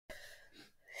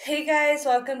Hey guys,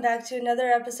 welcome back to another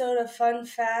episode of Fun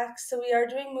Facts. So we are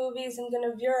doing movies. I'm going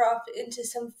to veer off into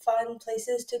some fun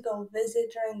places to go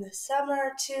visit during the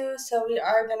summer too. So we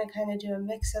are going to kind of do a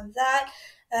mix of that.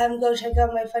 Go check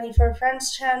out my Funny for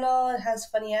Friends channel. It has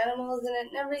funny animals in it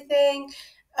and everything.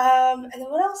 And then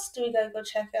what else do we got to go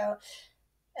check out?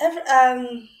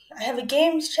 I have a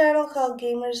games channel called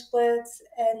Gamers Blitz,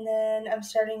 and then I'm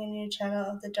starting a new channel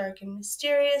of the Dark and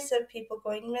Mysterious of people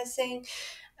going missing.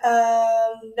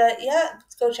 But yeah,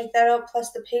 let's go check that out.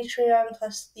 Plus the Patreon,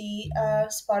 plus the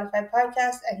Spotify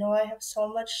podcast. I know I have so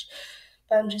much,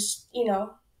 but I'm just a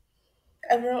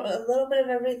little bit of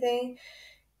everything.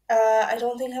 I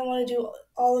don't think I want to do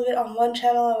all of it on one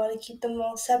channel. I want to keep them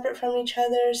all separate from each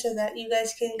other so that you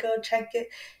guys can go check it,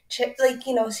 so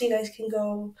you guys can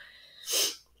go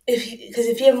because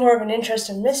if you have more of an interest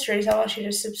in mysteries, I want you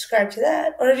to subscribe to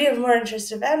that. Or if you have more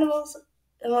interest in animals,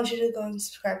 I want you to go and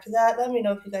subscribe to that. Let me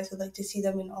know if you guys would like to see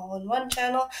them in all in one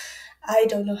channel. I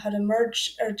don't know how to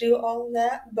merge or do all of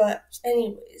that, but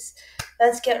anyways,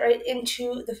 let's get right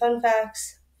into the fun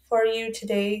facts for you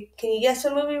today. Can you guess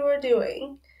what movie we're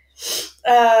doing?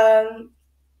 Um,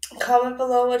 Comment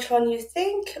below which one you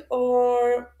think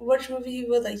or which movie you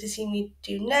would like to see me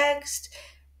do next.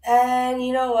 And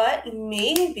you know what?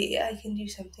 Maybe I can do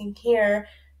something here,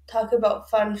 talk about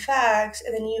fun facts,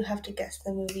 and then you have to guess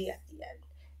the movie at the end.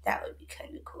 That would be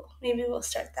kind of cool. Maybe we'll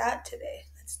start that today.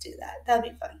 Let's do that.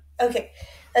 That'd be fun. Okay,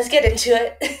 let's get into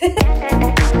it.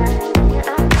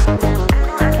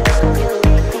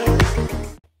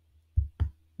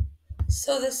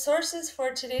 So, the sources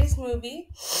for today's movie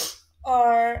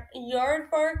are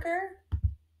Yardbarker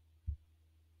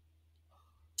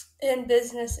and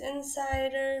Business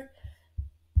Insider.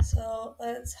 So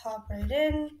let's hop right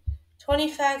in.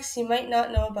 20 facts you might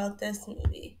not know about this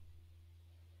movie.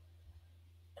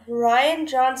 Rian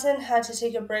Johnson had to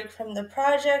take a break from the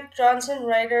project. Johnson,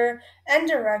 writer and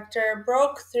director,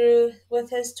 broke through with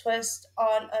his twist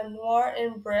on a noir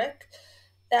in Brick.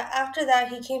 That after that,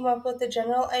 he came up with the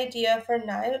general idea for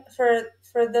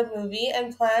the movie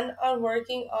and planned on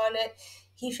working on it.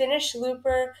 He finished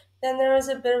Looper. Then there was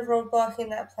a bit of roadblock in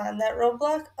that plan. That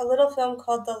roadblock, a little film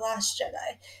called The Last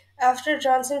Jedi. After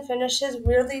Johnson finished his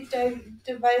weirdly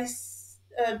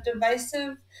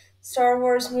divisive Star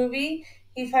Wars movie,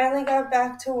 he finally got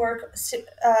back to work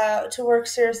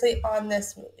seriously on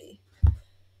this movie.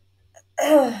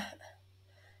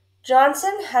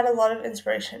 Johnson had a lot of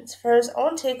inspirations for his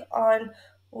own take on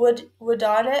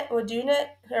Whodunit,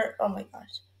 or oh my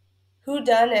gosh, Who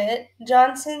Done It.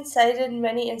 Johnson cited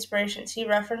many inspirations. He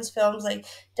referenced films like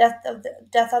Death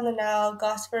on the Nile,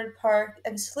 Gosford Park,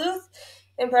 and Sleuth.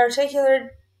 In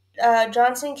particular,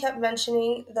 Johnson kept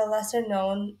mentioning the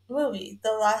lesser-known movie,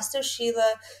 The Last of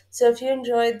Sheila. So if you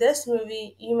enjoyed this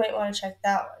movie, you might want to check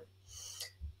that one.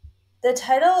 The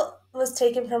title was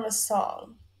taken from a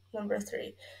song. Number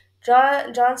 3.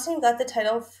 Johnson got the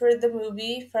title for the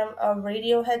movie from a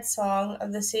Radiohead song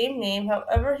of the same name.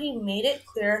 However, he made it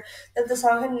clear that the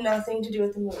song had nothing to do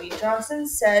with the movie. Johnson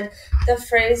said the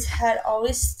phrase had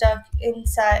always stuck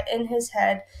inside in his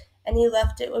head, and he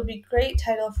left it would be a great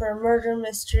title for a murder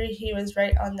mystery. He was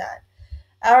right on that.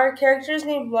 Our character's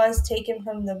name was taken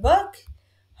from the book.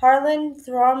 Harlan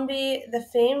Thrombey, the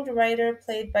famed writer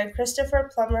played by Christopher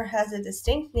Plummer, has a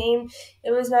distinct name. It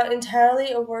was not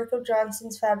entirely a work of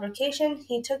Johnson's fabrication.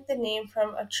 He took the name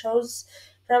from a choose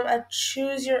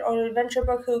your own adventure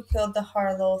book, Who Killed the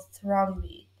Harlow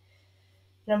Thrombey.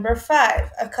 Number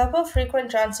 5. A couple frequent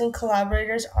Johnson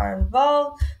collaborators are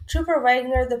involved. Trooper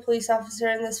Wagner, the police officer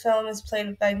in this film, is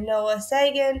played by Noah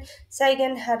Sagan.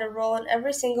 Sagan had a role in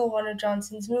every single one of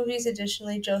Johnson's movies.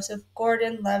 Additionally, Joseph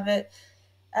Gordon-Levitt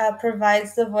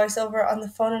provides the voiceover on the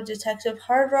phone of Detective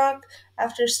Hardrock.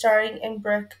 After starring in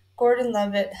Brick,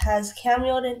 Gordon-Levitt has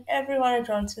cameoed in every one of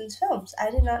Johnson's films. I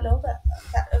did not know that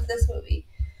of this movie.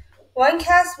 One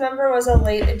cast member was a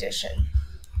late addition.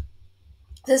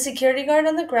 The security guard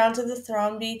on the grounds of the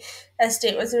Thrombey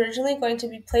estate was originally going to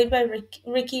be played by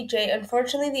Ricky Jay.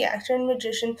 Unfortunately, the actor and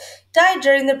magician died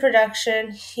during the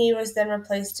production. He was then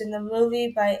replaced in the movie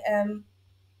by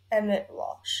Emmett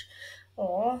Walsh.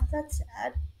 Oh, that's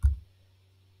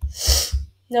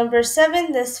sad. Number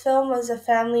 7, this film was a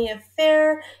family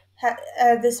affair.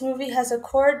 This movie has a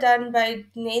core done by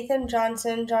Nathan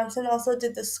Johnson. Johnson also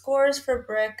did the scores for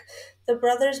Brick, The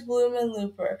Brothers Bloom, and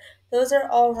Looper. Those are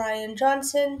all Rian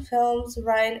Johnson films.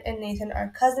 Rian and Nathan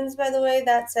are cousins, by the way.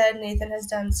 That said, Nathan has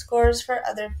done scores for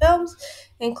other films,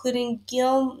 including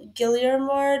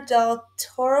Guillermo del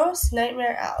Toro's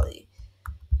Nightmare Alley.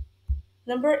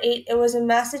 Number 8, it was a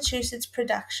Massachusetts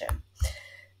production.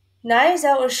 Knives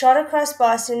Out was shot across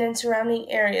Boston and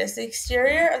surrounding areas. The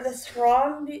exterior of the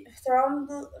Thrombey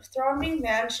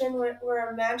Mansion were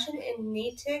a mansion in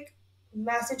Natick,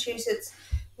 Massachusetts.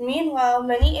 Meanwhile,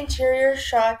 many interior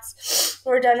shots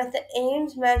were done at the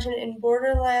Ames Mansion in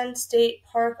Borderland State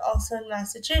Park, also in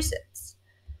Massachusetts.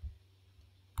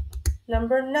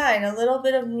 Number 9, a little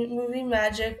bit of movie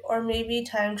magic or maybe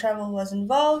time travel was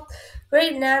involved.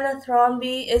 Great Nana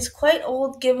Thrombey is quite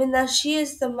old given that she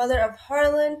is the mother of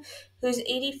Harlan, whose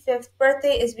 85th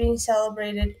birthday is being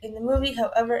celebrated in the movie.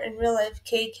 However, in real life,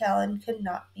 Kay Callan could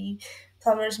not be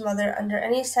Plummer's mother under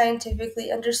any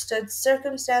scientifically understood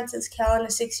circumstances. Callan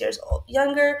is 6 years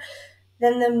younger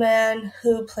than the man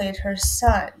who played her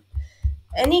son.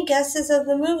 Any guesses of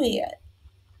the movie yet?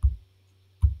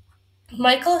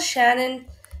 Michael Shannon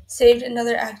saved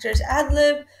another actor's ad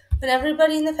lib when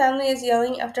everybody in the family is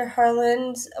yelling after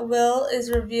Harlan's will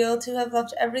is revealed to have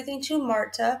left everything to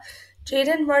Marta.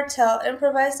 Jaden Martell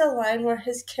improvised a line where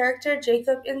his character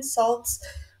Jacob insults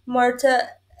Marta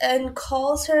and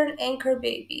calls her an anchor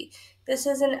baby. This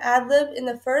is an ad lib in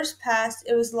the first pass.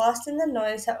 It was lost in the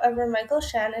noise. However, Michael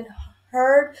Shannon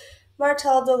heard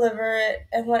Martell deliver it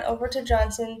and went over to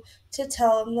Johnson to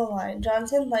tell him the line.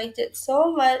 Johnson liked it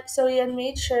so much, so he had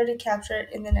made sure to capture it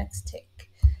in the next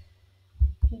take.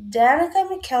 Danica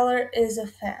McKellar is a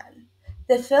fan.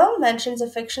 The film mentions a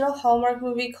fictional Hallmark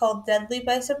movie called Deadly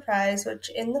by Surprise,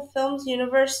 which in the film's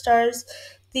universe stars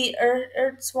the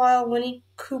erstwhile Winnie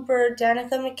Cooper,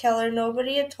 Danica McKellar.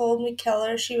 Nobody had told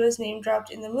McKellar she was name dropped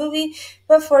in the movie,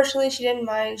 but fortunately she didn't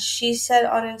mind. She said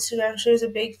on Instagram she was a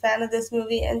big fan of this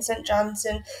movie and sent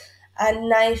Johnson a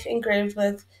knife engraved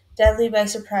with Deadly by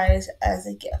Surprise as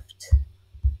a gift.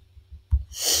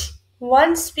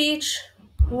 One speech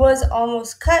was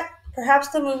almost cut. Perhaps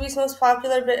the movie's most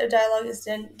popular bit of dialogue is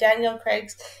Daniel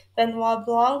Craig's Benoit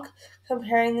Blanc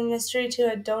comparing the mystery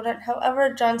to a donut.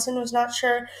 However, Johnson was not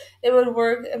sure it would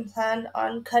work and planned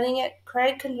on cutting it.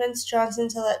 Craig convinced Johnson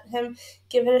to let him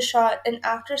give it a shot, and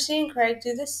after seeing Craig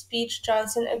do the speech,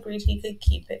 Johnson agreed he could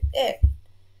keep it in.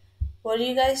 What do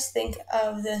you guys think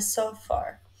of this so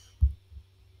far?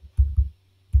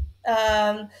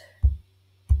 Um,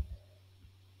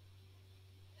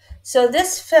 So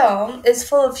this film is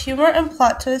full of humor and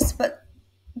plot twists, but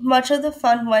much of the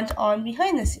fun went on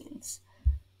behind the scenes.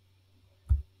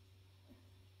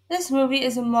 This movie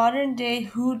is a modern day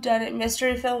whodunit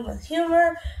mystery film with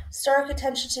humor, stark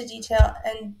attention to detail,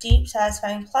 and deep,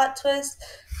 satisfying plot twists.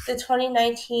 The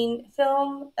 2019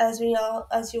 film, as you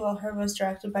all heard, was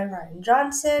directed by Ryan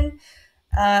Johnson.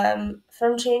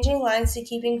 From changing lines to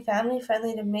keeping family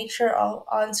friendly to make sure all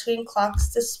on screen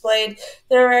clocks displayed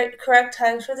the correct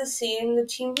times for the scene, the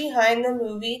team behind the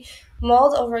movie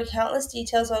mulled over countless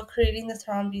details while creating the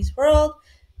Thrombey's world.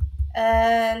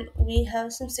 And we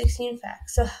have some 16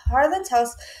 facts. So, Harlan's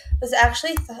house was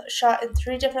actually shot in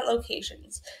three different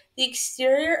locations. The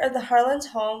exterior of the Harlan's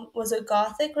home was a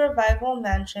Gothic Revival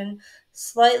mansion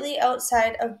slightly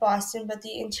outside of Boston, but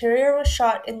the interior was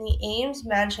shot in the Ames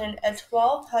Mansion, a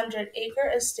 1,200-acre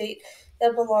estate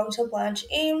that belonged to Blanche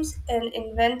Ames, an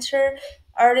inventor,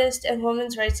 artist, and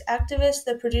women's rights activist.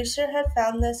 The producer had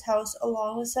found this house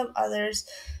along with some others,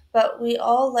 but we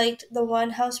all liked the one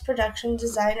house production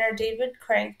designer David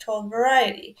Crank told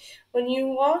Variety. When you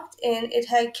walked in, it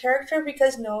had character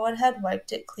because no one had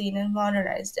wiped it clean and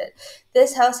modernized it.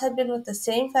 This house had been with the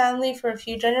same family for a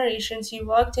few generations. You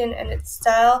walked in and its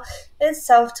style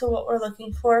itself to what we're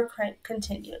looking for, Crank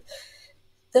continued.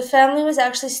 The family was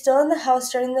actually still in the house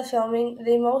during the filming.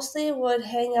 They mostly would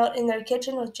hang out in their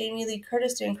kitchen with Jamie Lee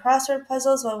Curtis doing crossword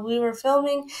puzzles while we were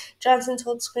filming. Johnson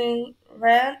told Screen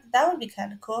Rant, that would be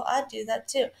kind of cool. I'd do that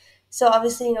too. So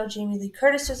obviously, Jamie Lee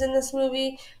Curtis was in this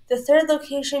movie. The third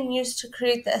location used to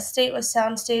create the estate was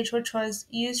Soundstage, which was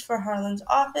used for Harlan's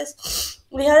office.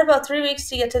 We had about 3 weeks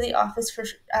to get to the office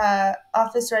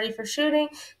ready for shooting,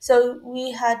 so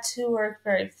we had to work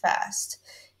very fast.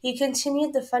 He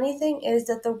continued, the funny thing is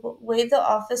that the way the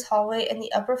office hallway and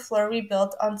the upper floor we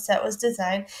built on set was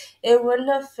designed, it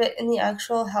wouldn't have fit in the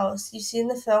actual house you see in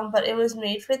the film, but it was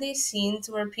made for these scenes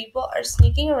where people are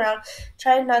sneaking around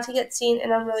trying not to get seen,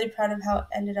 and I'm really proud of how it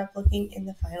ended up looking in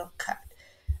the final cut.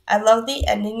 I love the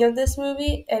ending of this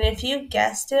movie, and if you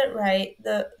guessed it right,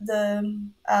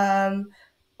 oh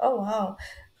wow,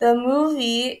 the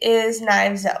movie is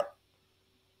Knives Out.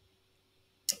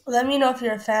 Let me know if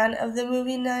you're a fan of the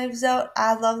movie Knives Out.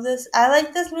 I love this. I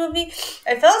like this movie.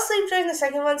 I fell asleep during the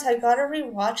second one, so I gotta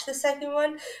rewatch the second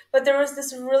one. But there was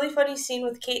this really funny scene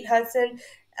with Kate Hudson,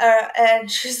 and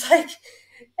she's like,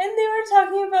 and they were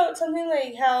talking about something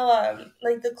like how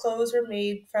like the clothes were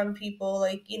made from people,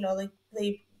 like like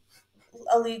they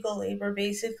illegal labor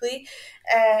basically.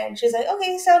 And she's like,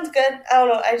 okay, sounds good. I don't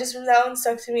know. I just that one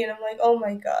stuck to me, and I'm like, oh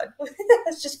my god,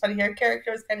 that's just funny. Her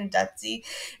character was kind of gutsy,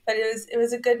 but it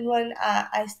was a good one.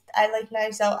 I like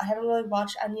Knives Out. I haven't really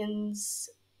watched Onions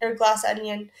or Glass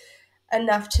Onion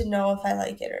enough to know if I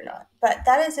like it or not. But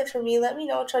that is it for me. Let me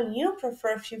know which one you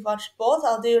prefer if you've watched both.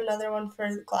 I'll do another one for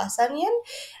Glass Onion,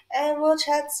 and we'll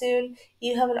chat soon.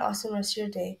 You have an awesome rest of your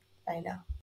day. Bye now.